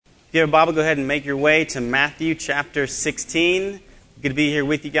If you have a Bible, go ahead and make your way to Matthew chapter 16. Good to be here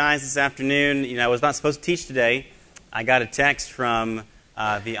with you guys this afternoon. I was not supposed to teach today. I got a text from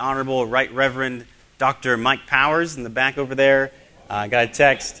the Honorable Right Reverend Dr. Mike Powers in the back over there. I got a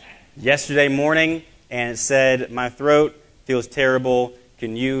text yesterday morning, and it said, "My throat feels terrible.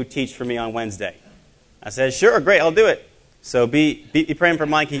 Can you teach for me on Wednesday?" I said, "Sure, great, I'll do it." So be praying for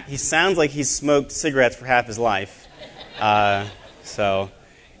Mike. He sounds like he's smoked cigarettes for half his life.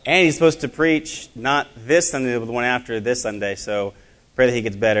 And he's supposed to preach not this Sunday, but the one after this Sunday. So pray that he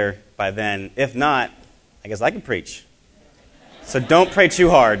gets better by then. If not, I guess I can preach. So don't pray too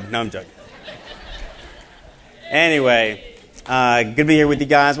hard. No, I'm joking. Anyway, good to be here with you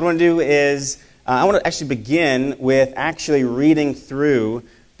guys. What I want to do is I want to actually begin with actually reading through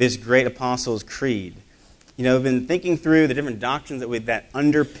this great Apostles' Creed. We've been thinking through the different doctrines that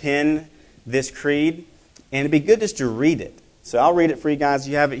underpin this creed, and it'd be good just to read it. So I'll read it for you guys.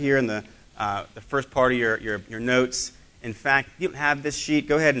 You have it here in the first part of your notes. In fact, if you don't have this sheet,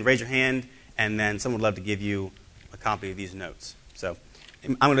 go ahead and raise your hand, and then someone would love to give you a copy of these notes. So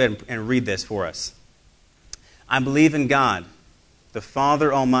I'm going to go ahead and read this for us. I believe in God, the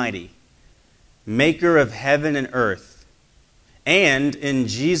Father Almighty, maker of heaven and earth, and in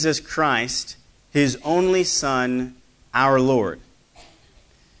Jesus Christ, His only Son, our Lord,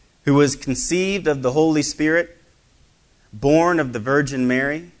 who was conceived of the Holy Spirit, born of the Virgin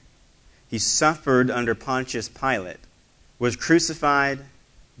Mary. He suffered under Pontius Pilate, was crucified,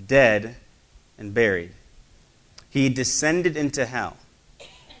 dead, and buried. He descended into hell.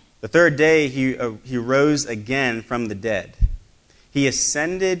 The third day he rose again from the dead. He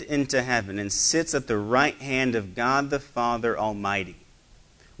ascended into heaven and sits at the right hand of God the Father Almighty,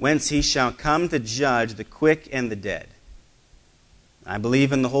 whence he shall come to judge the quick and the dead. I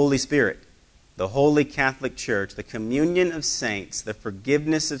believe in the Holy Spirit, the Holy Catholic Church, the communion of saints, the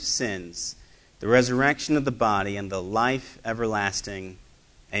forgiveness of sins, the resurrection of the body, and the life everlasting.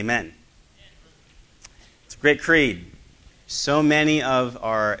 Amen. It's a great creed. So many of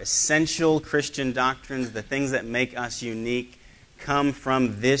our essential Christian doctrines, the things that make us unique, come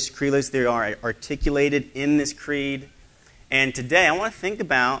from this creed. They are articulated in this creed. And today I want to think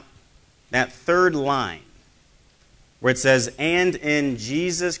about that third line, where it says, "And in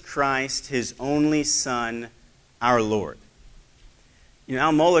Jesus Christ, His only Son, our Lord."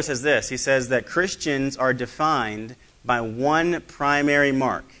 Al Mohler says this. He says that Christians are defined by one primary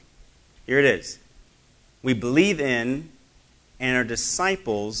mark. Here it is. We believe in and are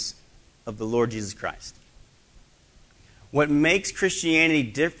disciples of the Lord Jesus Christ. What makes Christianity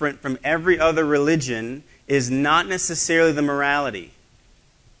different from every other religion is not necessarily the morality.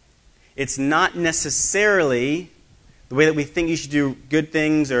 It's not necessarily the way that we think you should do good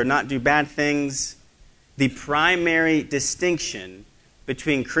things or not do bad things. The primary distinction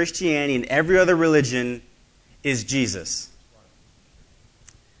between Christianity and every other religion is Jesus.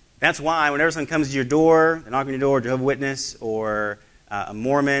 That's why whenever someone comes to your door, they knock on your door, Jehovah's Witness or a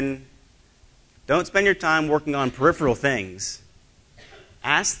Mormon, don't spend your time working on peripheral things.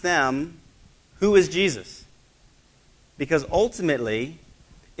 Ask them, who is Jesus? Because ultimately,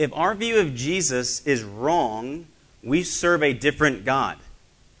 if our view of Jesus is wrong, we serve a different God.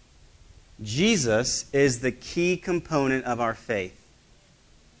 Jesus is the key component of our faith.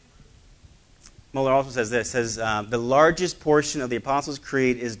 Mohler also says this, the largest portion of the Apostles'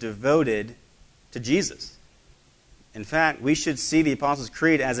 Creed is devoted to Jesus. In fact, we should see the Apostles'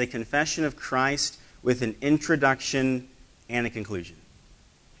 Creed as a confession of Christ with an introduction and a conclusion.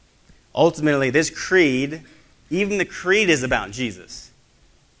 Ultimately, this creed, even the creed, is about Jesus.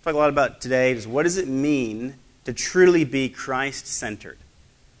 Talk a lot about today is what does it mean to truly be Christ-centered?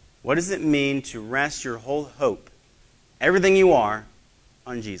 What does it mean to rest your whole hope, everything you are,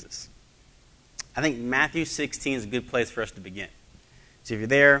 on Jesus? I think Matthew 16 is a good place for us to begin. So if you're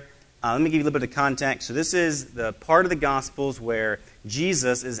there, let me give you a little bit of context. So this is the part of the Gospels where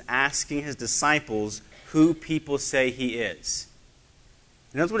Jesus is asking His disciples who people say He is.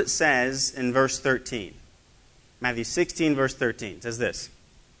 And notice what it says in verse 13. Matthew 16, verse 13. It says this.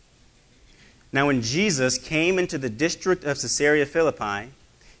 Now when Jesus came into the district of Caesarea Philippi,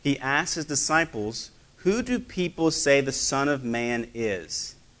 He asked His disciples, "Who do people say the Son of Man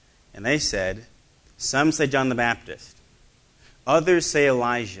is?" And they said, "Some say John the Baptist, others say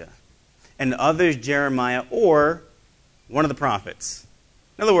Elijah, and others Jeremiah or one of the prophets."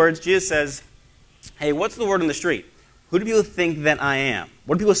 In other words, Jesus says, hey, what's the word on the street? Who do people think that I am?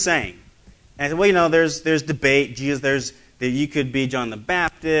 What are people saying? And I said, well, there's debate. Jesus, you could be John the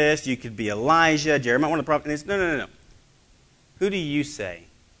Baptist, you could be Elijah, Jeremiah, one of the prophets. And he said, no. Who do you say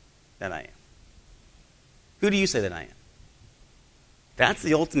that I am? Who do you say that I am? That's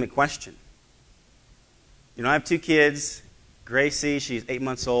the ultimate question. You know, I have two kids. Gracie, she's 8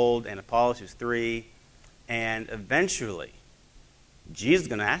 months old, and Apollo, who's 3. And eventually, Jesus is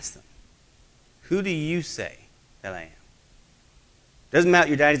going to ask them, who do you say that I am? Doesn't matter,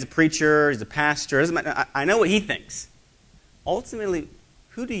 your daddy's a preacher, he's a pastor. Doesn't matter. I know what he thinks. Ultimately,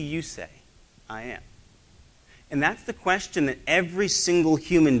 who do you say I am? And that's the question that every single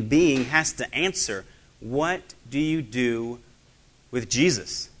human being has to answer. What do you do with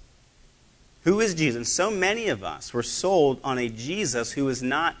Jesus? Who is Jesus? And so many of us were sold on a Jesus who is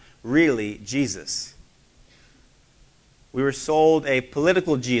not really Jesus. We were sold a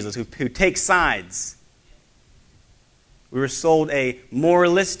political Jesus who takes sides. We were sold a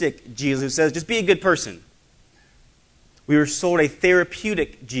moralistic Jesus who says, just be a good person. We were sold a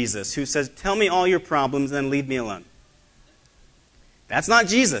therapeutic Jesus who says, tell me all your problems and then leave me alone. That's not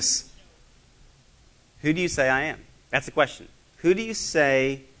Jesus. Who do you say I am? That's the question. Who do you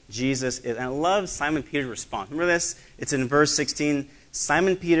say Jesus is? And I love Simon Peter's response. Remember this? It's in verse 16.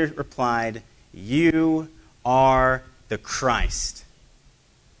 Simon Peter replied, you are the Christ,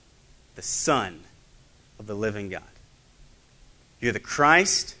 the Son of the living God. You're the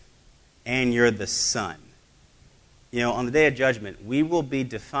Christ and you're the Son. You know, on the day of judgment, we will be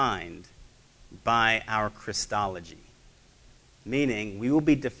defined by our Christology. Meaning, we will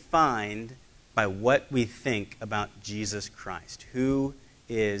be defined by what we think about Jesus Christ. Who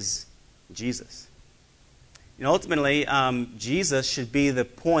is Jesus? You know, ultimately, Jesus should be the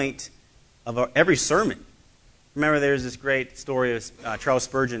point of every sermon. Remember, there's this great story of Charles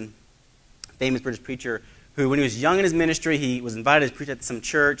Spurgeon, famous British preacher, who, when he was young in his ministry, he was invited to preach at some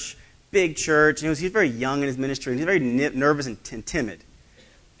church, big church. And he was very young in his ministry, and he's very nervous and timid.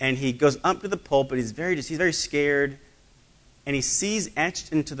 And he goes up to the pulpit. He's very scared, and he sees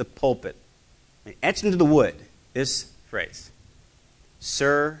etched into the pulpit, etched into the wood, this phrase: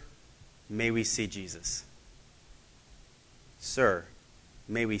 "Sir, may we see Jesus." Sir,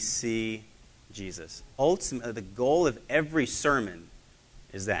 may we see Jesus. Ultimately, the goal of every sermon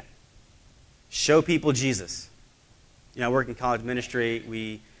is that. Show people Jesus. You know, I work in college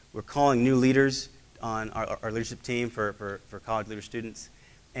ministry. We're calling new leaders on our leadership team for college leader students.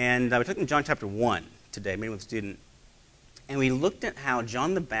 And we took them to John chapter 1 today, meeting with a student. And we looked at how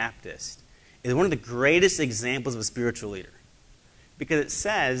John the Baptist is one of the greatest examples of a spiritual leader. Because it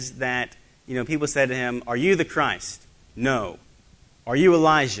says that, you know, people said to him, "Are you the Christ?" No. "Are you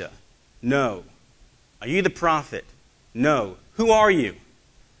Elijah?" No. "Are you the prophet?" No. "Who are you?"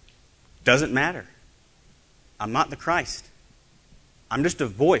 Doesn't matter. I'm not the Christ. I'm just a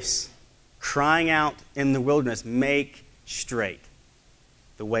voice crying out in the wilderness, "Make straight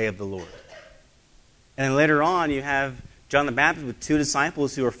the way of the Lord." And then later on, you have John the Baptist with 2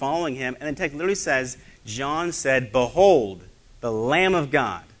 disciples who are following him. And the text literally says, John said, "Behold, the Lamb of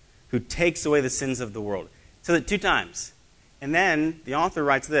God who takes away the sins of the world." So that 2 times. And then the author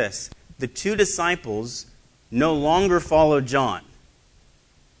writes this: the 2 disciples no longer followed John,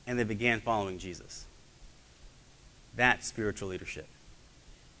 and they began following Jesus. That's spiritual leadership.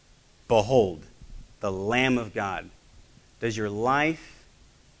 Behold, the Lamb of God. Does your life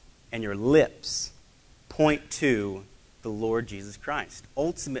and your lips point to the Lord Jesus Christ?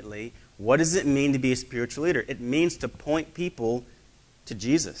 Ultimately, what does it mean to be a spiritual leader? It means to point people to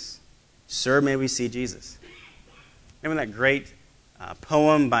Jesus. Sir, may we see Jesus. Remember that great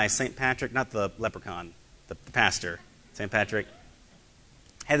poem by St. Patrick? Not the leprechaun, the pastor, St. Patrick.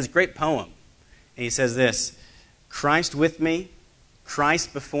 Had this great poem. And he says this: Christ with me,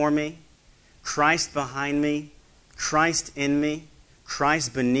 Christ before me, Christ behind me, Christ in me,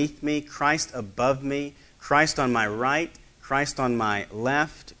 Christ beneath me, Christ above me, Christ on my right, Christ on my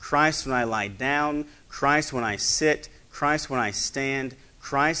left, Christ when I lie down, Christ when I sit, Christ when I stand,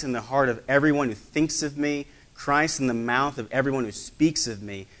 Christ in the heart of everyone who thinks of me, Christ in the mouth of everyone who speaks of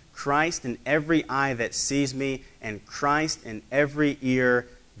me, Christ in every eye that sees me, and Christ in every ear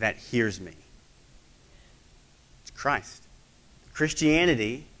that hears me. It's Christ.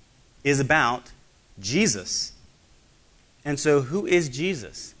 Christianity is about Jesus. And so who is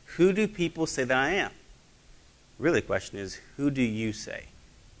Jesus? Who do people say that I am? Really, the question is, who do you say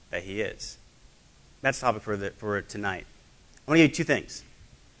that he is? That's the topic for tonight. I want to give you 2 things.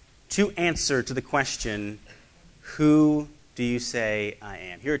 2 answers to the question, who do you say I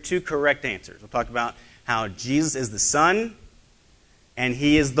am? Here are 2 correct answers. We'll talk about how Jesus is the Son and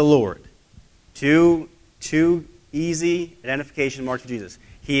he is the Lord. Two easy identification marks for Jesus.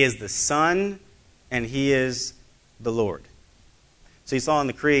 He is the Son and he is the Lord. So you saw in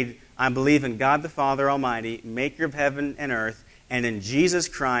the Creed, I believe in God the Father Almighty, maker of heaven and earth, and in Jesus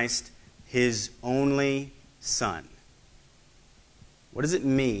Christ, his only Son. What does it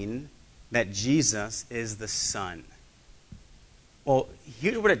mean that Jesus is the Son? Well,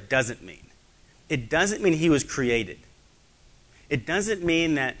 here's what it doesn't mean. It doesn't mean he was created. It doesn't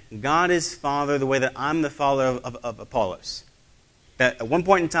mean that God is Father the way that I'm the father of Apollos. That at one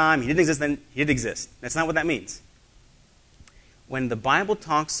point in time, he didn't exist, then he did exist. That's not what that means. When the Bible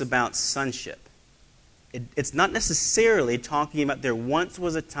talks about sonship, it's not necessarily talking about there once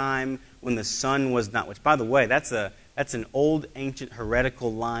was a time when the Son was not. Which, by the way, that's an old, ancient,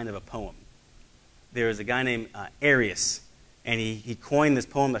 heretical line of a poem. There was a guy named Arius, and he coined this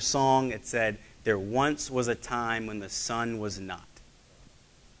poem, a song. It said, "There once was a time when the Son was not."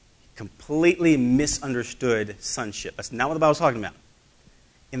 Completely misunderstood sonship. That's not what the Bible's talking about.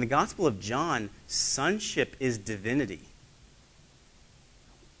 In the Gospel of John, sonship is divinity.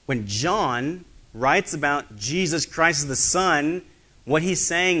 When John writes about Jesus Christ as the Son, what he's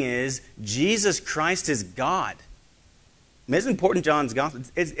saying is Jesus Christ is God. And this is important in John's Gospel.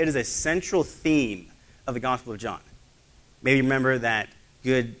 It is a central theme of the Gospel of John. Maybe you remember that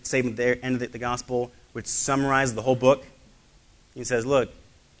good statement there, end of the Gospel, which summarizes the whole book. He says, look,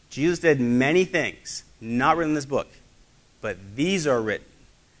 Jesus did many things not written in this book, but these are written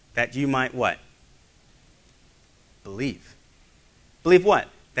that you might what? Believe. Believe what?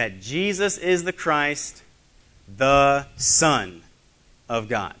 That Jesus is the Christ, the Son of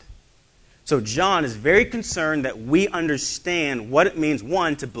God. So John is very concerned that we understand what it means,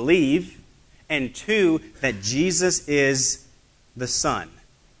 one, to believe, and two, that Jesus is the Son.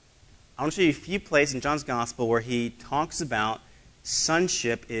 I want to show you a few places in John's Gospel where he talks about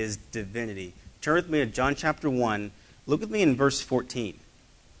sonship is divinity. Turn with me to John chapter 1. Look with me in verse 14.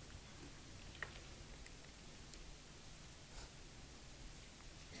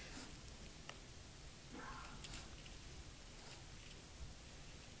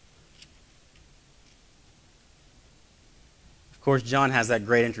 Of course, John has that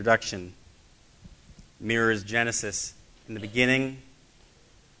great introduction. Mirrors Genesis. In the beginning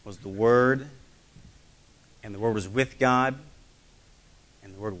was the Word, and the Word was with God,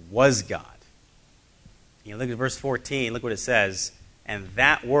 and the Word was God. You look at verse 14, look what it says. And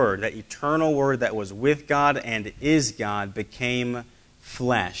that Word, that eternal Word that was with God and is God, became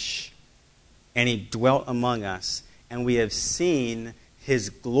flesh, and He dwelt among us, and we have seen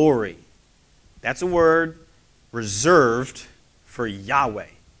His glory. That's a word reserved for Yahweh.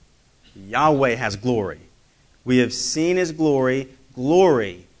 Yahweh has glory. We have seen His glory,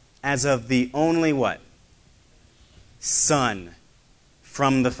 glory as of the only what? Son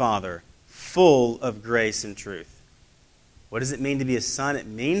from the Father, full of grace and truth. What does it mean to be a son? It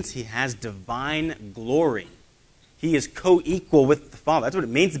means He has divine glory. He is co-equal with the Father. That's what it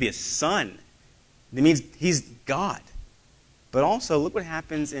means to be a son. It means He's God. But also, look what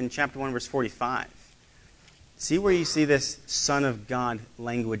happens in chapter 1, verse 45. See where you see this Son of God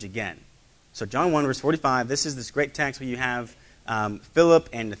language again. So John 1, verse 45, this is this great text where you have Philip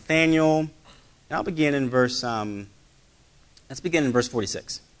and Nathanael. And I'll begin in verse, let's begin in verse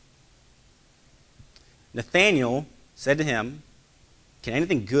 46. Nathanael said to him, "Can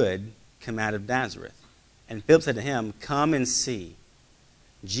anything good come out of Nazareth?" And Philip said to him, "Come and see."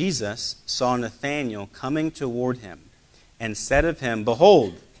 Jesus saw Nathanael coming toward him and said of him,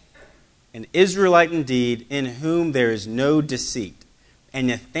 "Behold, an Israelite indeed, in whom there is no deceit." And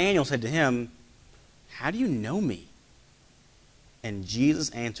Nathanael said to him, "How do you know me?" And Jesus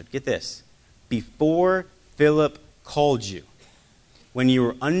answered, get this, "Before Philip called you, when you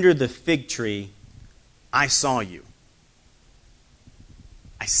were under the fig tree, I saw you."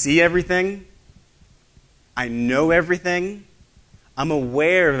 I see everything. I know everything. I'm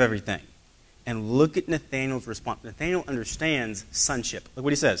aware of everything. And look at Nathanael's response. Nathanael understands sonship. Look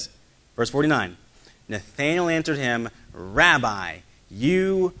what he says. Verse 49. Nathanael answered him, "Rabbi,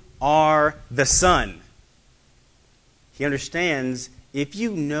 you are the Son." He understands if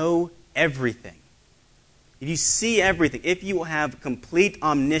you know everything, if you see everything, if you have complete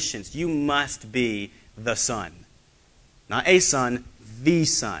omniscience, you must be the Son. Not a son, the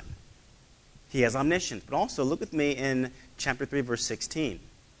Son. He has omniscience. But also, look with me in chapter 3, verse 16.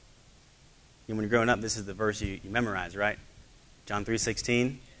 And when you're growing up, this is the verse you memorize, right? John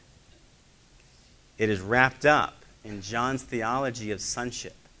 3:16. It is wrapped up in John's theology of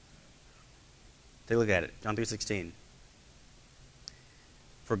sonship. Take a look at it. John 3:16.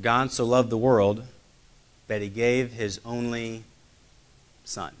 For God so loved the world that He gave His only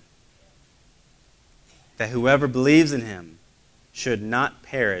Son, that whoever believes in Him should not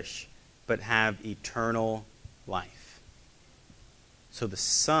perish, but have eternal life. So the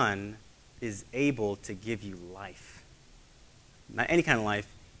Son is able to give you life. Not any kind of life,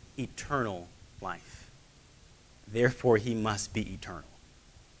 eternal life. Therefore, he must be eternal.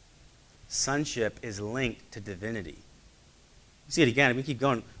 Sonship is linked to divinity. You see it again. We keep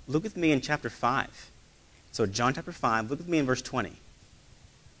going. Look with me in chapter 5. So John chapter 5, look with me in verse 20.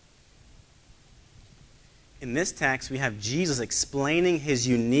 In this text, we have Jesus explaining his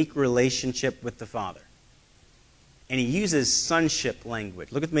unique relationship with the Father. And he uses sonship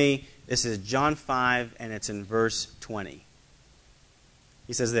language. Look with me. This is John 5, and it's in verse 20.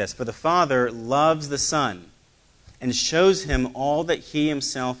 He says this, "For the Father loves the Son and shows him all that he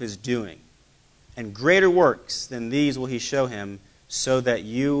himself is doing. And greater works than these will he show him, so that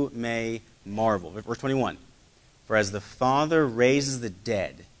you may marvel." Verse 21. "For as the Father raises the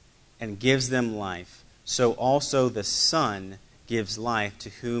dead and gives them life, so also the Son gives life to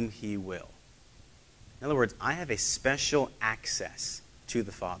whom he will." In other words, I have a special access to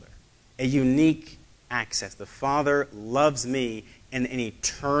the Father, a unique access. The Father loves me in an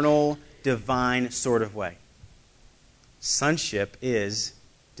eternal, divine sort of way. Sonship is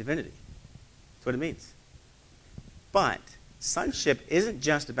divinity. That's what it means. But sonship isn't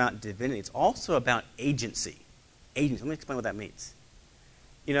just about divinity. It's also about agency. Agency. Let me explain what that means.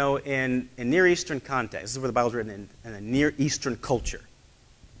 You know, in Near Eastern context, this is where the Bible's written in a Near Eastern culture,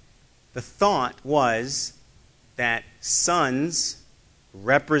 the thought was that sons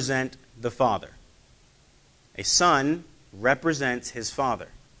represent the Father. A son represents his father.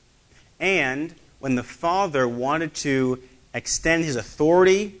 And when the father wanted to extend his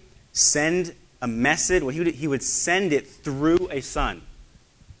authority, send a message, well, he would send it through a son.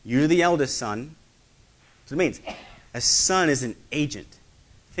 You're the eldest son. That's what it means. A son is an agent.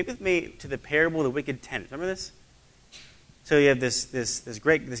 Think with me to the parable of the wicked tenant. Remember this? So you have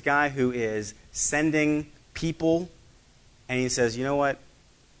this guy who is sending people, and he says, you know what?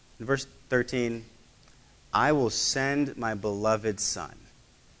 In verse 13, "I will send my beloved son.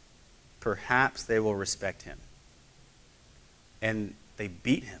 Perhaps they will respect him." And they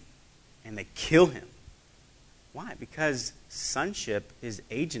beat him, and they kill him. Why? Because sonship is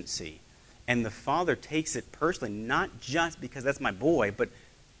agency. And the Father takes it personally, not just because that's my boy, but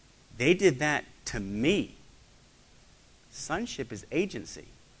they did that to me. Sonship is agency.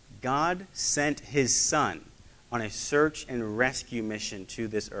 God sent his Son on a search and rescue mission to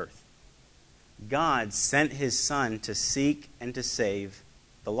this earth. God sent his Son to seek and to save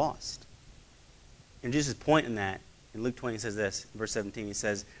the lost. And Jesus' point in that, in Luke 20, he says this, in verse 17, he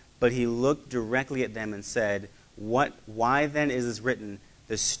says, "But he looked directly at them and said, why then is this written,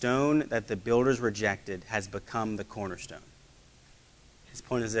 the stone that the builders rejected has become the cornerstone?" His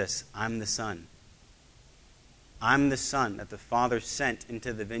point is this, I'm the Son. I'm the Son that the Father sent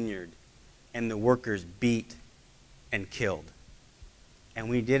into the vineyard, and the workers beat and killed. And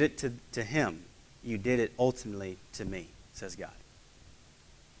we did it to him. You did it ultimately to me, says God.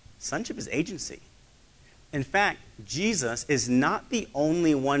 Sonship is agency. In fact, Jesus is not the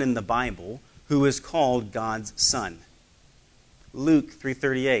only one in the Bible who is called God's Son. Luke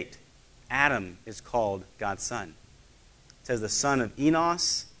 3:38, Adam is called God's son. It says the son of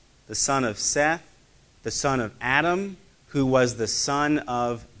Enos, the son of Seth, the son of Adam, who was the son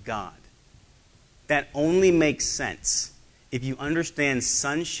of God. That only makes sense if you understand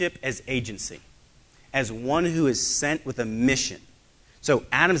sonship as agency, as one who is sent with a mission. So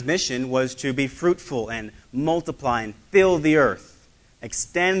Adam's mission was to be fruitful and multiply and fill the earth.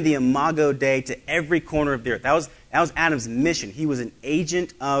 Extend the Imago Dei to every corner of the earth. That was Adam's mission. He was an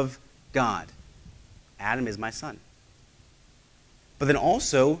agent of God. Adam is my son. But then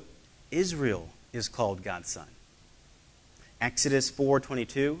also, Israel is called God's son. Exodus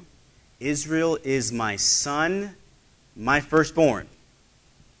 4:22, Israel is my son, my firstborn.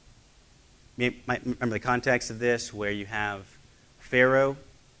 Remember the context of this, where you have Pharaoh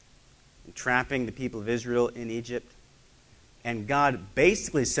trapping the people of Israel in Egypt. And God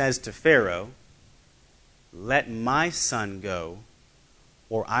basically says to Pharaoh, let my son go,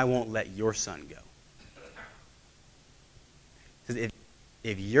 or I won't let your son go. Because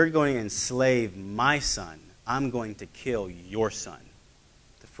if you're going to enslave my son, I'm going to kill your son.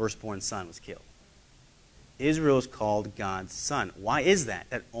 The firstborn son was killed. Israel is called God's son. Why is that?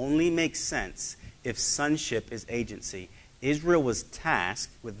 That only makes sense if sonship is agency. Israel was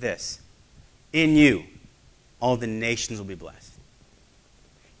tasked with this. In you, all the nations will be blessed.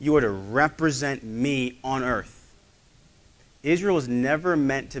 You are to represent me on earth. Israel was never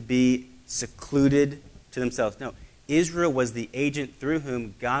meant to be secluded to themselves. No, Israel was the agent through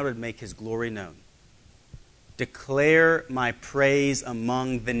whom God would make his glory known. Declare my praise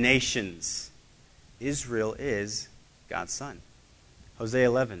among the nations. Israel is God's son. Hosea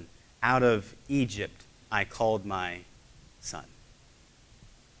 11, out of Egypt I called my son.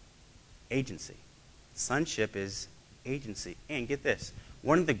 Agency. Sonship is agency. And get this,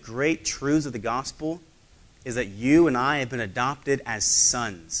 one of the great truths of the gospel is that you and I have been adopted as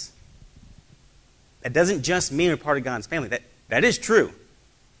sons. That doesn't just mean we're part of God's family. That is true.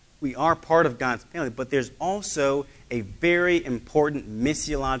 We are part of God's family, but there's also a very important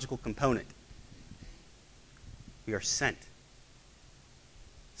missiological component. We are sent.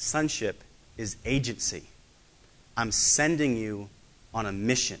 Sonship is agency. I'm sending you on a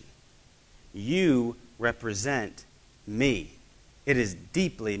mission. You represent me. It is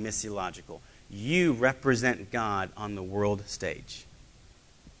deeply missiological. You represent God on the world stage.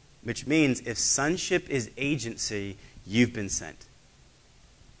 Which means if sonship is agency, you've been sent.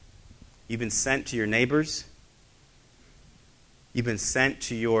 You've been sent to your neighbors. You've been sent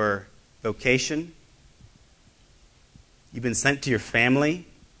to your vocation. You've been sent to your family.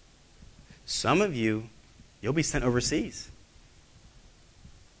 Some of you, you'll be sent overseas.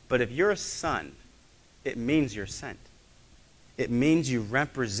 But if you're a son, it means you're sent. It means you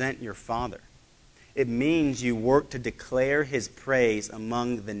represent your Father. It means you work to declare his praise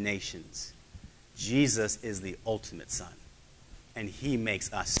among the nations. Jesus is the ultimate son, and he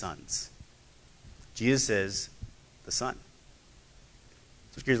makes us sons. Jesus is the Son.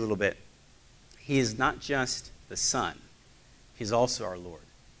 Switch gears a little bit. He is not just the Son. He's also our Lord.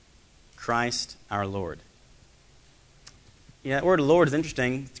 Christ our Lord. Yeah, that word Lord is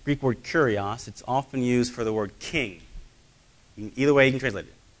interesting. It's the Greek word kurios. It's often used for the word king. Either way you can translate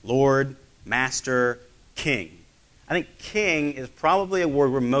it. Lord, master, king. I think king is probably a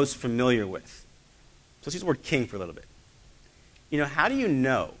word we're most familiar with. So let's use the word king for a little bit. You know, how do you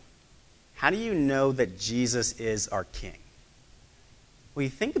know? How do you know that Jesus is our king? Well, you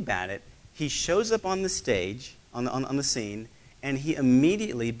think about it. He shows up on the stage, on the scene, and he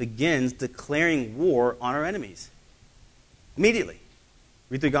immediately begins declaring war on our enemies. Immediately.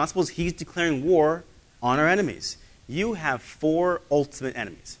 Read the Gospels, he's declaring war on our enemies. You have 4 ultimate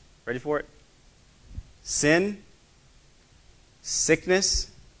enemies. Ready for it? Sin,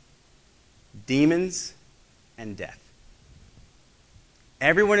 sickness, demons, and death.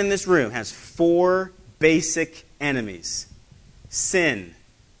 Everyone in this room has 4 basic enemies. Sin,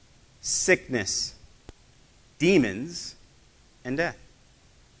 sickness, demons, and death.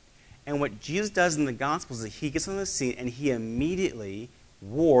 And what Jesus does in the Gospels is that he gets on the scene and he immediately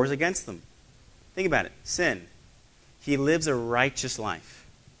wars against them. Think about it. Sin. He lives a righteous life.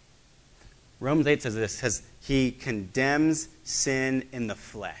 Romans 8 says this, says he condemns sin in the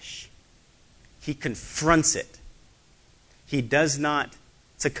flesh. He confronts it. He does not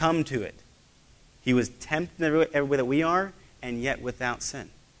succumb to it. He was tempted in every way that we are, and yet without sin.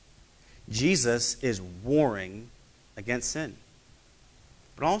 Jesus is warring against sin.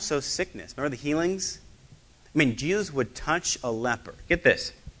 But also sickness. Remember the healings? I mean, Jesus would touch a leper. Get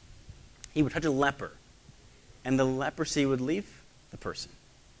this. He would touch a leper, and the leprosy would leave the person.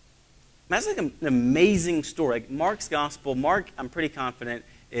 That's like an amazing story. Like Mark's gospel, Mark, I'm pretty confident,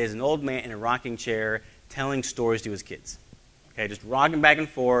 is an old man in a rocking chair telling stories to his kids. Okay, just rocking back and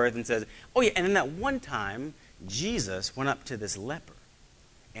forth and says, oh yeah, and then that one time, Jesus went up to this leper.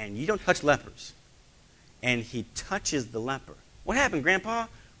 And you don't touch lepers. And he touches the leper. What happened, Grandpa?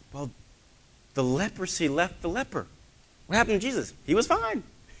 Well, the leprosy left the leper. What happened to Jesus? He was fine.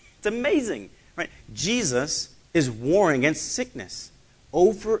 It's amazing. Right? Jesus is warring against sickness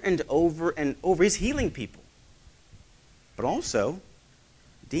over and over and over. He's healing people. But also,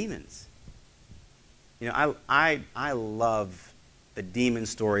 demons. You know, I love the demon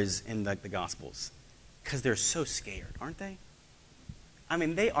stories in the Gospels because they're so scared, aren't they? I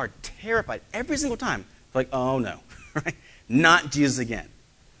mean, they are terrified every single time. They're like, oh no, right? Not Jesus again.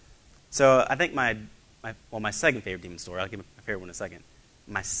 So I think my second favorite demon story, I'll give my favorite one in a second.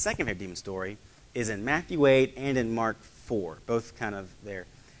 My second favorite demon story is in Matthew 8 and in Mark 4, both kind of there.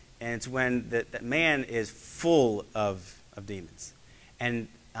 And it's when that man is full of demons. And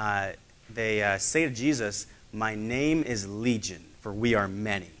they say to Jesus, my name is Legion, for we are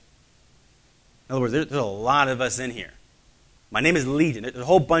many. In other words, there's a lot of us in here. My name is Legion. There's a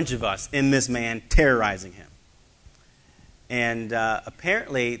whole bunch of us in this man terrorizing him. And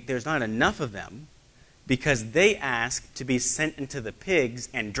apparently there's not enough of them because they ask to be sent into the pigs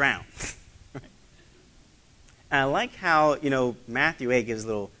and drowned. Right? And I like how, Matthew 8 gives a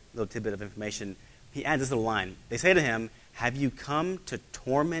little tidbit of information. He adds this little line. They say to him, have you come to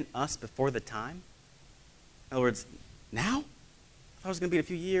torment us before the time? In other words, now? I thought it was going to be in a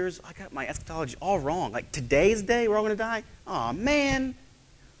few years. I got my eschatology all wrong. Like today's day, we're all going to die? Aw, man.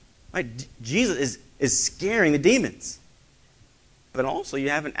 Right? Jesus is scaring the demons. But also, you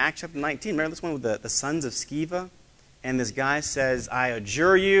have in Acts chapter 19, remember this one with the sons of Sceva? and this guy says, I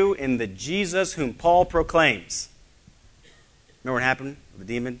adjure you in the Jesus whom Paul proclaims. Remember what happened with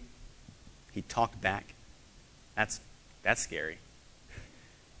the demon? He talked back. That's scary.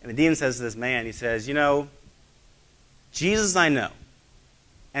 And the demon says to this man, he says, Jesus I know,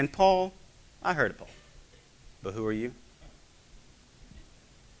 and Paul, I heard of Paul, but who are you?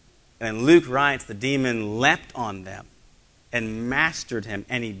 And then Luke writes, the demon leapt on them and mastered him,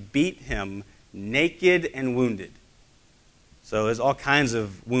 and he beat him naked and wounded. So there's all kinds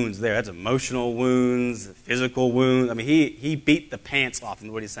of wounds there. That's emotional wounds, physical wounds. I mean, he beat the pants off, is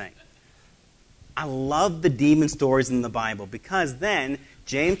what he's saying. I love the demon stories in the Bible because then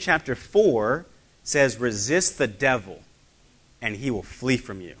James chapter 4 says, resist the devil and he will flee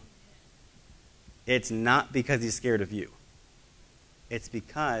from you. It's not because he's scared of you. It's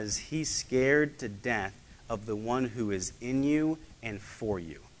because he's scared to death of the one who is in you and for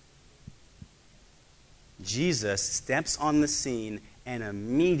you. Jesus steps on the scene and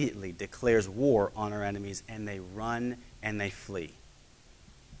immediately declares war on our enemies, and they run and they flee.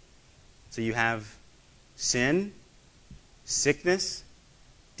 So you have sin, sickness,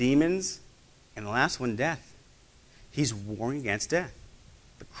 demons, and the last one, death. He's warring against death.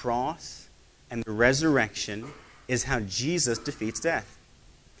 The cross and the resurrection is how Jesus defeats death.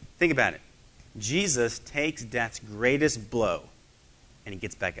 Think about it. Jesus takes death's greatest blow, and he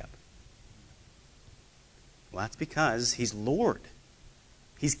gets back up. Well, that's because he's Lord.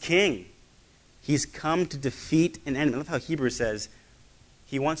 He's king. He's come to defeat an enemy. I love how Hebrews says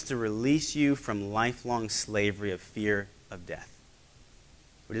he wants to release you from lifelong slavery of fear of death.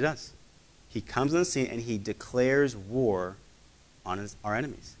 What he does. He comes on the scene and he declares war on our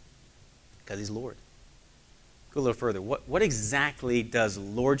enemies because he's Lord. Go a little further. What exactly does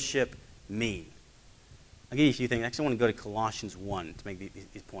lordship mean? I'll give you a few things. Actually, I want to go to Colossians 1 to make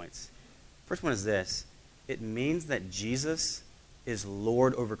these points. First one is this. It means that Jesus is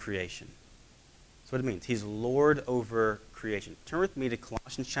Lord over creation. That's what it means. He's Lord over creation. Turn with me to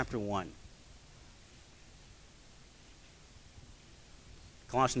Colossians chapter 1.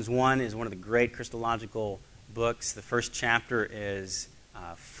 Colossians 1 is one of the great Christological books. The first chapter is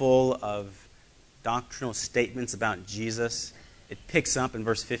full of doctrinal statements about Jesus. It picks up in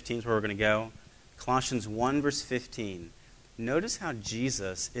verse 15 is where we're going to go. Colossians 1 verse 15. Notice how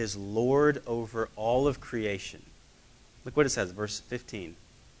Jesus is Lord over all of creation. Look what it says, verse 15.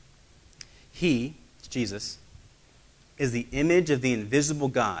 He, Jesus, is the image of the invisible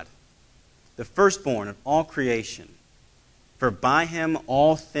God, the firstborn of all creation. For by him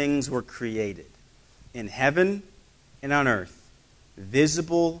all things were created, in heaven and on earth,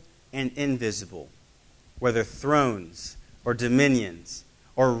 visible and invisible, whether thrones or dominions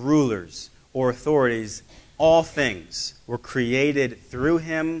or rulers or authorities, all things were created through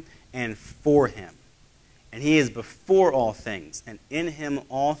him and for him. And he is before all things, and in him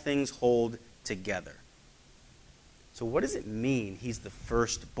all things hold together. So what does it mean he's the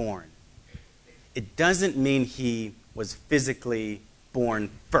firstborn? It doesn't mean he was physically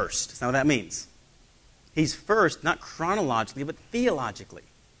born first. That's not what that means. He's first, not chronologically, but theologically.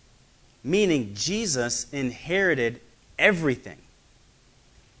 Meaning Jesus inherited everything.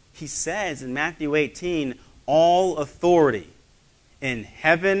 He says in Matthew 18, all authority in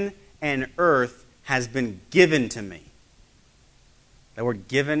heaven and earth has been given to me. That word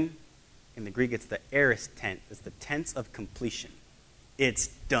given, in the Greek, it's the aorist tense. It's the tense of completion. It's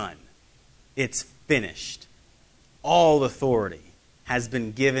done. It's finished. All authority has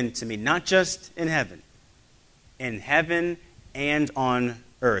been given to me, not just in heaven and on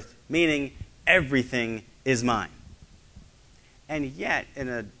earth, meaning everything is mine. And yet, in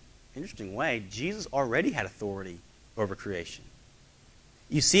an interesting way, Jesus already had authority over creation.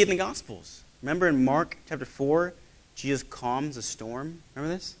 You see it in the Gospels. Remember in Mark chapter 4, Jesus calms a storm?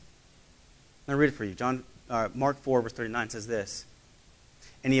 Remember this? I'm going to read it for you. Mark 4, verse 39 says this.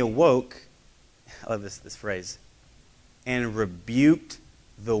 And he awoke, I love this phrase, and rebuked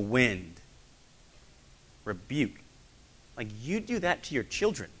the wind. Rebuke. Like you do that to your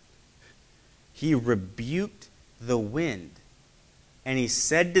children. He rebuked the wind. And he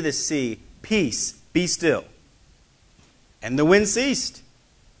said to the sea, peace, be still. And the wind ceased.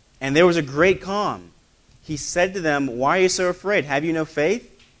 And there was a great calm. He said to them, why are you so afraid? Have you no faith?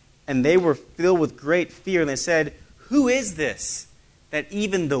 And they were filled with great fear. And they said, who is this, that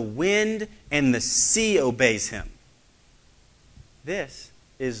even the wind and the sea obeys him? This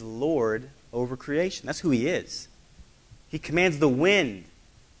is Lord over creation. That's who he is. He commands the wind.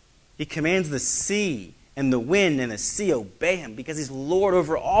 He commands the sea. And the wind and the sea obey him because he's Lord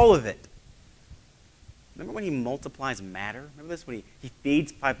over all of it. Remember when he multiplies matter? Remember this? When he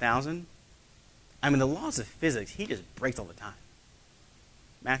feeds 5,000? I mean, the laws of physics, he just breaks all the time.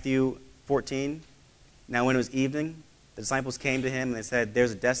 Matthew 14, now when it was evening, the disciples came to him and they said,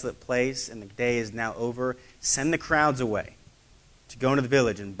 there's a desolate place and the day is now over. Send the crowds away to go into the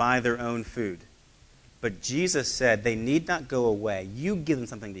village and buy their own food. But Jesus said, they need not go away. You give them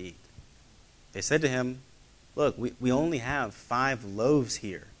something to eat. They said to him, look, we only have 5 loaves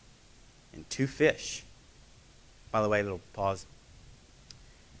here and 2 fish. By the way, little pause.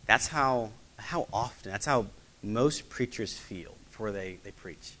 That's how often, that's how most preachers feel before they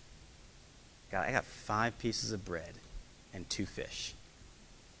preach. God, I got 5 pieces of bread and 2 fish.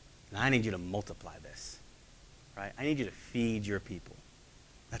 And I need you to multiply this. Right? I need you to feed your people.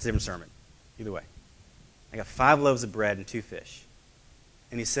 That's a different sermon. Either way. I got 5 loaves of bread and 2 fish.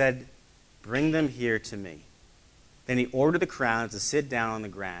 And he said, bring them here to me. Then he ordered the crowds to sit down on the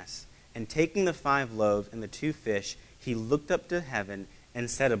grass. And taking the 5 loaves and the 2 fish, he looked up to heaven and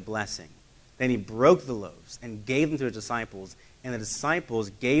said a blessing. Then he broke the loaves and gave them to his disciples. And the disciples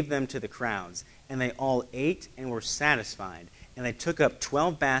gave them to the crowds. And they all ate and were satisfied. And they took up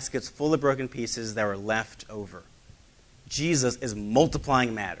 12 baskets full of broken pieces that were left over. Jesus is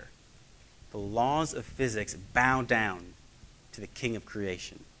multiplying matter. The laws of physics bow down to the King of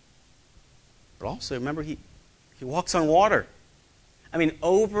creation. But also, remember, he walks on water. I mean,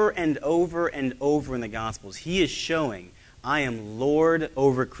 over and over and over in the Gospels, he is showing, I am Lord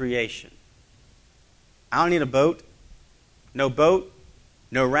over creation. I don't need a boat, no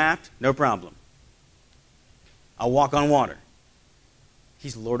raft, no problem. I'll walk on water.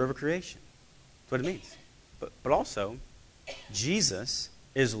 He's Lord over creation. That's what it means. But also, Jesus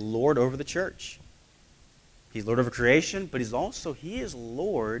is Lord over the church. He's Lord over creation, but he is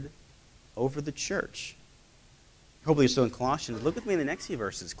Lord over the church. Hopefully you're still in Colossians. Look with me in the next few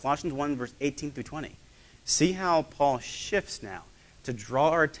verses. Colossians 1, verse 18 through 20. See how Paul shifts now to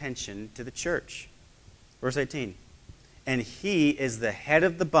draw our attention to the church. Verse 18. And he is the head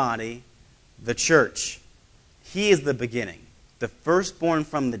of the body, the church. He is the beginning, the firstborn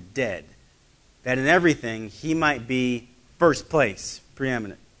from the dead, that in everything he might be first place,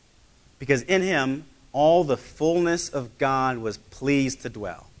 preeminent. Because in him all the fullness of God was pleased to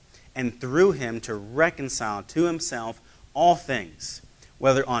dwell, and through him to reconcile to himself all things,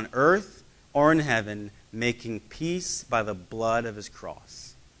 whether on earth or in heaven, making peace by the blood of his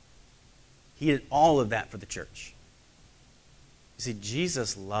cross. He did all of that for the church. You see,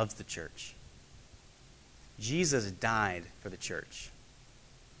 Jesus loves the church. Jesus died for the church.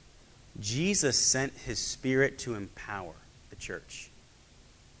 Jesus sent his Spirit to empower the church.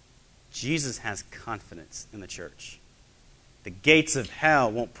 Jesus has confidence in the church. The gates of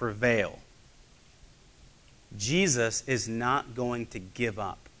hell won't prevail. Jesus is not going to give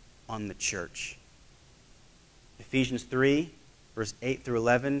up on the church. Ephesians 3, verse 8 through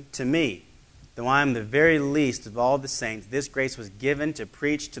 11, to me, though I am the very least of all the saints, this grace was given to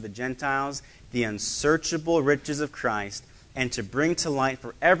preach to the Gentiles the unsearchable riches of Christ, and to bring to light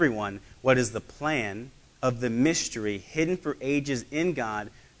for everyone what is the plan of the mystery hidden for ages in God,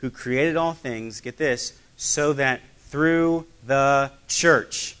 who created all things, get this, so that through the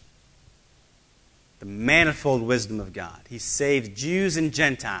church, the manifold wisdom of God, he saved Jews and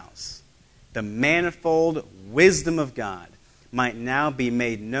Gentiles. The manifold wisdom of God might now be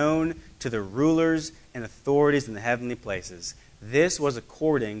made known to the rulers and authorities in the heavenly places. This was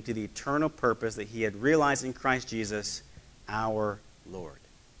according to the eternal purpose that he had realized in Christ Jesus, our Lord.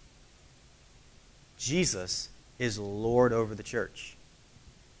 Jesus is Lord over the church.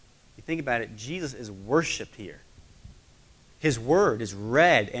 You think about it, Jesus is worshipped here. His word is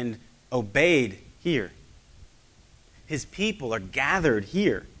read and obeyed here. His people are gathered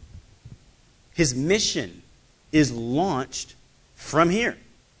here. His mission is launched from here.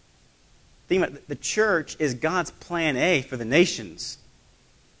 Think about it, the church is God's plan A for the nations.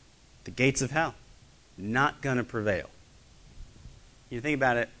 The gates of hell, not going to prevail. You think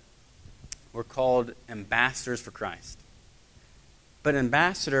about it, we're called ambassadors for Christ. But an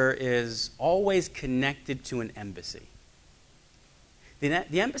ambassador is always connected to an embassy.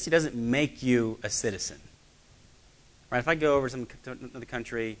 The embassy doesn't make you a citizen. Right? If I go over to another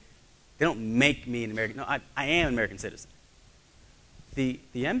country, they don't make me an American. No, I am an American citizen. The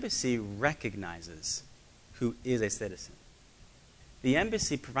embassy recognizes who is a citizen. The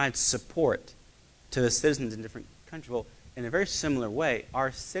embassy provides support to the citizens in different countries. Well, in a very similar way,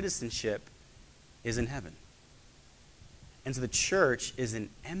 our citizenship is in heaven. And so the church is an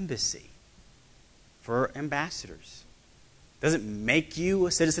embassy for ambassadors. It doesn't make you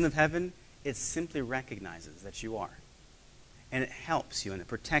a citizen of heaven. It simply recognizes that you are. And it helps you, and it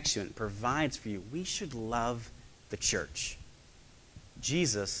protects you, and it provides for you. We should love the church.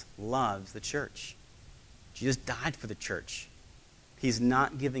 Jesus loves the church. Jesus died for the church. He's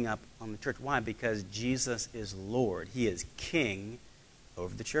not giving up on the church. Why? Because Jesus is Lord. He is king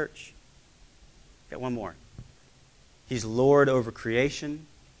over the church. Got one more. He's Lord over creation.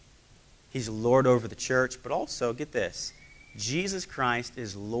 He's Lord over the church. But also, get this, Jesus Christ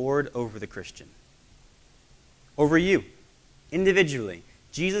is Lord over the Christian. Over you, individually.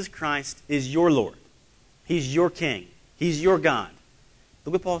 Jesus Christ is your Lord. He's your king. He's your God.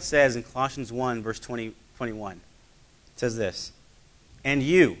 Look what Paul says in Colossians 1, verse 21. It says this, and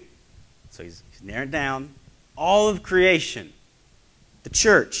you, so he's narrowed down, all of creation, the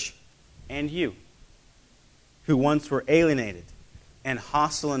church, and you, who once were alienated and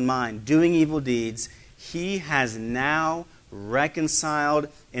hostile in mind, doing evil deeds, he has now reconciled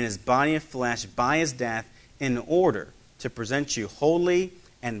in his body of flesh by his death in order to present you holy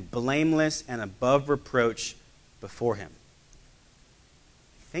and blameless and above reproach before him.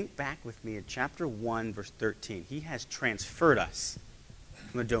 Think back with me at chapter 1, verse 13. He has transferred us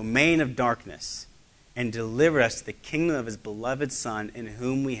from the domain of darkness and delivered us to the kingdom of his beloved Son, in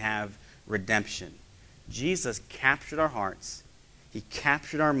whom we have redemption. Jesus captured our hearts. He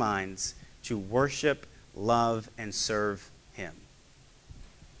captured our minds to worship, love, and serve him.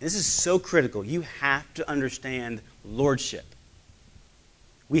 This is so critical. You have to understand lordship.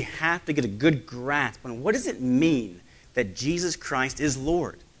 We have to get a good grasp on what does it mean that Jesus Christ is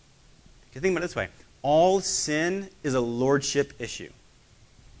Lord. You think about it this way. All sin is a lordship issue.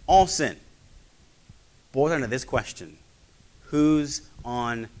 All sin boils down to this question. Who's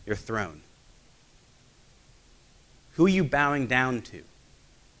on your throne? Who are you bowing down to?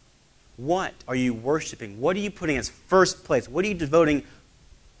 What are you worshiping? What are you putting as first place? What are you devoting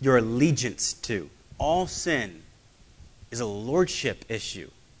your allegiance to? All sin is a lordship issue.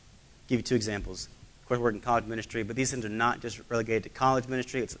 I'll give you two examples. Of course, I work in college ministry, but these sins are not just relegated to college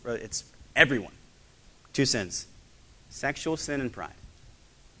ministry. It's everyone. Two sins. Sexual sin and pride.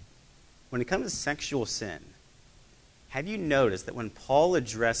 When it comes to sexual sin, have you noticed that when Paul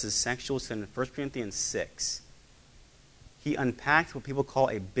addresses sexual sin in 1 Corinthians 6, he unpacks what people call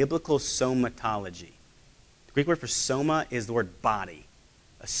a biblical somatology. The Greek word for soma is the word body.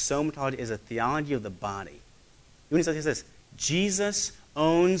 A somatology is a theology of the body. He says this, Jesus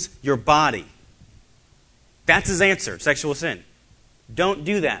owns your body. That's his answer, sexual sin. Don't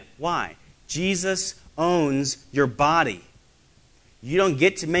do that. Why? Jesus owns your body. You don't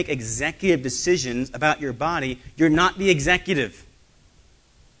get to make executive decisions about your body. You're not the executive.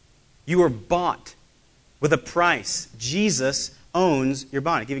 You were bought with a price. Jesus owns your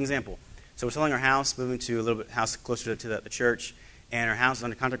body. I'll give you an example. So we're selling our house, moving to a little bit house closer to the church, and our house is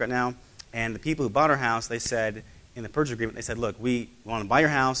under contract right now. And the people who bought our house, they said, in the purchase agreement, they said, look, we want to buy your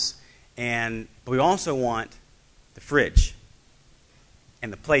house, but we also want the fridge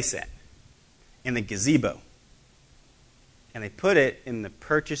and the playset and the gazebo. And they put it in the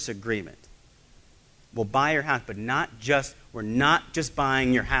purchase agreement. We'll buy your house, but we're not just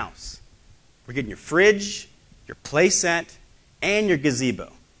buying your house. We're getting your fridge, your playset, and your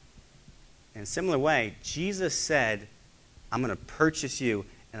gazebo. In a similar way, Jesus said, I'm going to purchase you,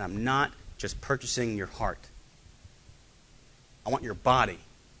 and I'm not just purchasing your heart. I want your body.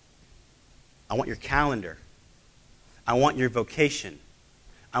 I want your calendar. I want your vocation.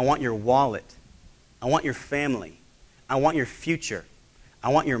 I want your wallet. I want your family. I want your future. I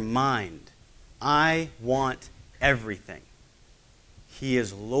want your mind. I want everything. He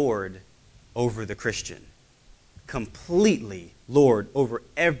is Lord over the Christian. Completely Lord over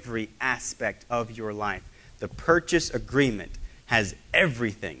every aspect of your life. The purchase agreement has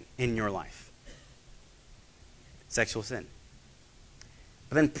everything in your life. Sexual sin.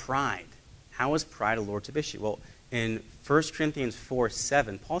 But then pride. How is pride a lordship issue? Well, in 1 Corinthians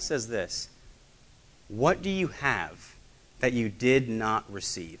 4:7, Paul says this, what do you have that you did not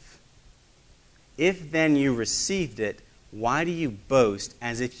receive? If then you received it, why do you boast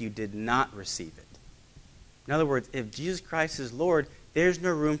as if you did not receive it? In other words, if Jesus Christ is Lord, there's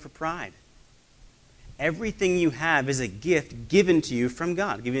no room for pride. Everything you have is a gift given to you from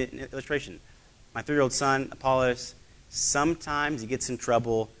God. I'll give you an illustration. My 3-year-old son, Apollos, sometimes he gets in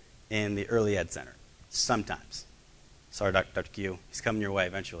trouble in the early ed center. Sometimes. Sorry, Dr. Q. He's coming your way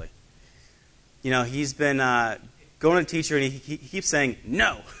eventually. He's been going to the teacher and he keeps saying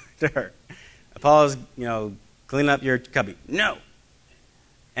no to her. Apollos, clean up your cubby. No.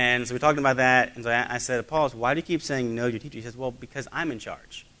 And so we're talking about that. And so I said, Apollos, why do you keep saying no to your teacher? He says, well, because I'm in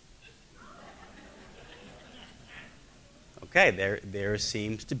charge. Okay, there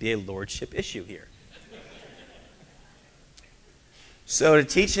seems to be a lordship issue here. So to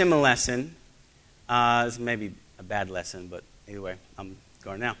teach him a lesson, this may be a bad lesson, but Anyway, I'm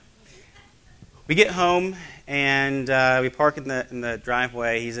going now. We get home, and we park in the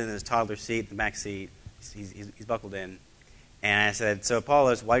driveway. He's in his toddler seat, the back seat. He's buckled in. And I said, so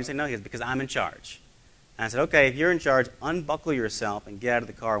Apollos, why did you say no? He goes, because I'm in charge. And I said, okay, if you're in charge, unbuckle yourself and get out of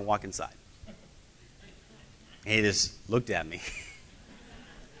the car and walk inside. And he just looked at me.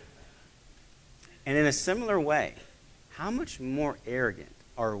 And in a similar way, how much more arrogant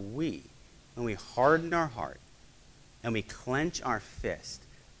are we when we harden our heart and we clench our fist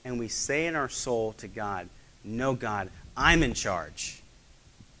and we say in our soul to God, no, God, I'm in charge.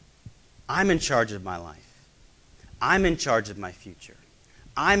 I'm in charge of my life. I'm in charge of my future.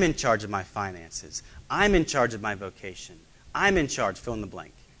 I'm in charge of my finances. I'm in charge of my vocation. I'm in charge, fill in the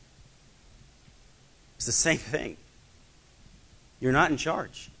blank. It's the same thing. You're not in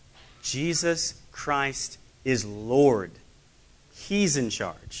charge. Jesus Christ is Lord. He's in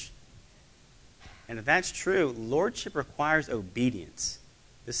charge. And if that's true, lordship requires obedience.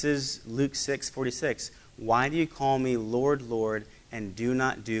 This is Luke 6:46. Why do you call me Lord, Lord, and do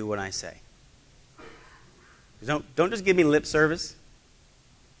not do what I say? Don't just give me lip service.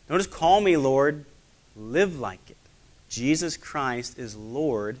 Don't just call me Lord. Live like it. Jesus Christ is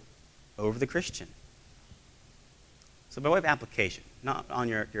Lord over the Christian. So by way of application, not on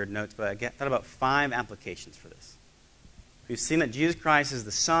your notes, but I thought about 5 applications for this. We've seen that Jesus Christ is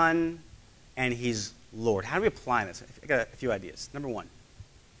the Son, and He's Lord. How do we apply this? I got a few ideas. Number 1,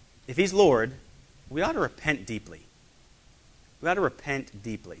 if He's Lord, we ought to repent deeply. We ought to repent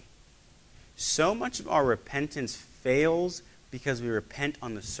deeply. So much of our repentance fails because we repent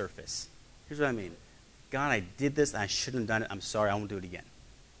on the surface. Here's what I mean. God, I did this, I shouldn't have done it. I'm sorry, I won't do it again.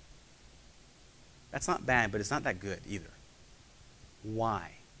 That's not bad, but it's not that good either.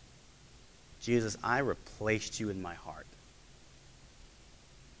 Why? Jesus, I replaced you in my heart.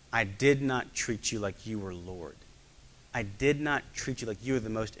 I did not treat you like you were Lord. I did not treat you like you were the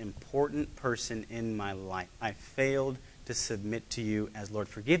most important person in my life. I failed to submit to you as Lord.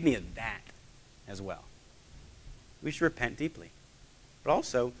 Forgive me of that as well. We should repent deeply. But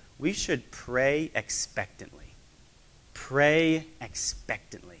also, we should pray expectantly. Pray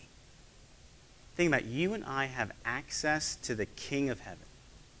expectantly. Think about it. You and I have access to the King of Heaven.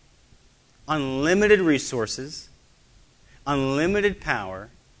 Unlimited resources, unlimited power,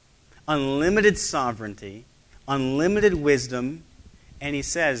 unlimited sovereignty, unlimited wisdom, and He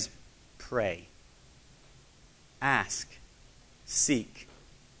says, pray, ask, seek,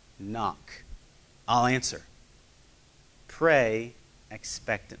 knock. I'll answer. Pray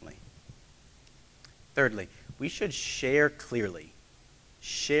expectantly. Thirdly, we should share clearly.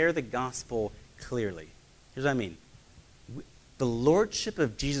 Share the gospel clearly. Here's what I mean. The lordship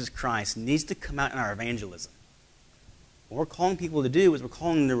of Jesus Christ needs to come out in our evangelism. What we're calling people to do is we're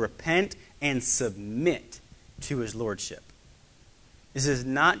calling them to repent and submit to His lordship. This is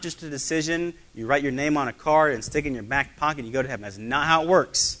not just a decision you write your name on a card and stick it in your back pocket and you go to heaven. That's not how it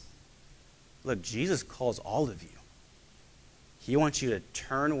works. Look, Jesus calls all of you. He wants you to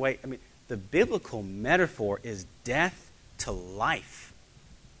turn away. I mean, the biblical metaphor is death to life.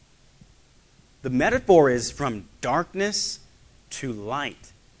 The metaphor is from darkness to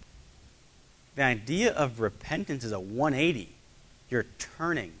light. The idea of repentance is a 180. You're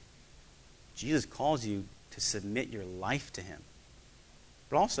turning. Jesus calls you to submit your life to Him.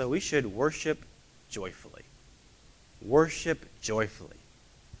 But also, we should worship joyfully. Worship joyfully.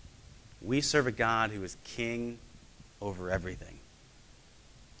 We serve a God who is king over everything.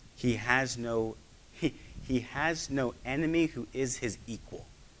 He has no enemy who is His equal.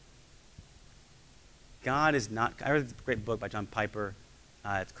 God is not... I read a great book by John Piper.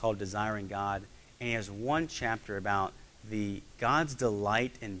 It's called Desiring God. And he has one chapter about God's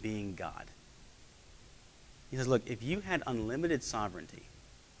delight in being God. He says, look, if you had unlimited sovereignty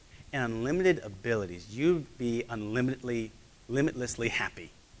and unlimited abilities, you'd be limitlessly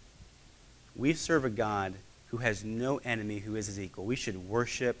happy. We serve a God who has no enemy who is His equal. We should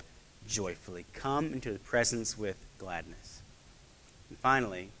worship joyfully. Come into the presence with gladness. And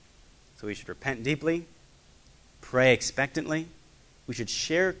finally, so we should repent deeply, pray expectantly, we should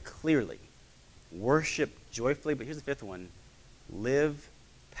share clearly, worship joyfully, but here's the 5th one, live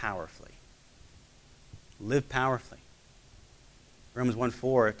powerfully. Live powerfully. Romans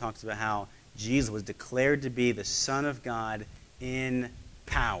 1:4 talks about how Jesus was declared to be the Son of God in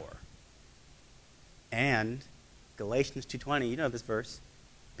power. And Galatians 2:20, you know this verse,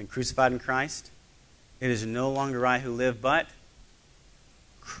 been crucified in Christ. It is no longer I who live, but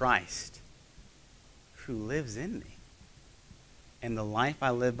Christ who lives in me. And the life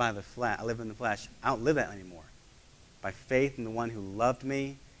I live in the flesh, I don't live that anymore. By faith in the one who loved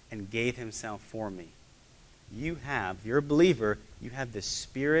me and gave Himself for me. you're a believer, you have the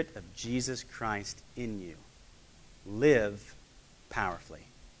Spirit of Jesus Christ in you. Live powerfully.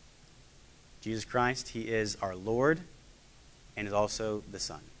 Jesus Christ, he is our Lord and is also the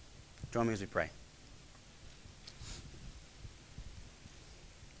Son. Join me as we pray.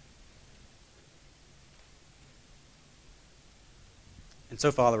 And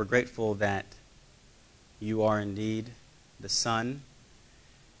so, Father, we're grateful that you are indeed the Son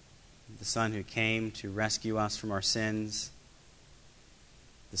who came to rescue us from our sins,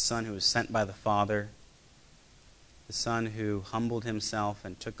 the Son who was sent by the Father, the Son who humbled himself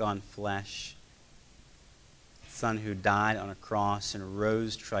and took on flesh, the Son who died on a cross and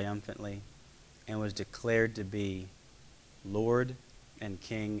rose triumphantly and was declared to be Lord and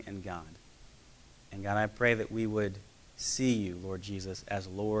King and God. And God, I pray that we would see you, Lord Jesus, as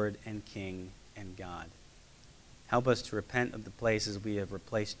Lord and King and God. Help us to repent of the places we have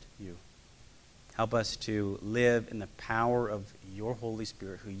replaced you. Help us to live in the power of your Holy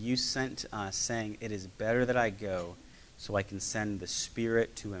Spirit, who you sent to us, saying, it is better that I go so I can send the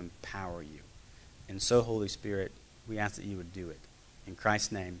Spirit to empower you. And so, Holy Spirit, we ask that you would do it. In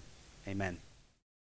Christ's name, amen.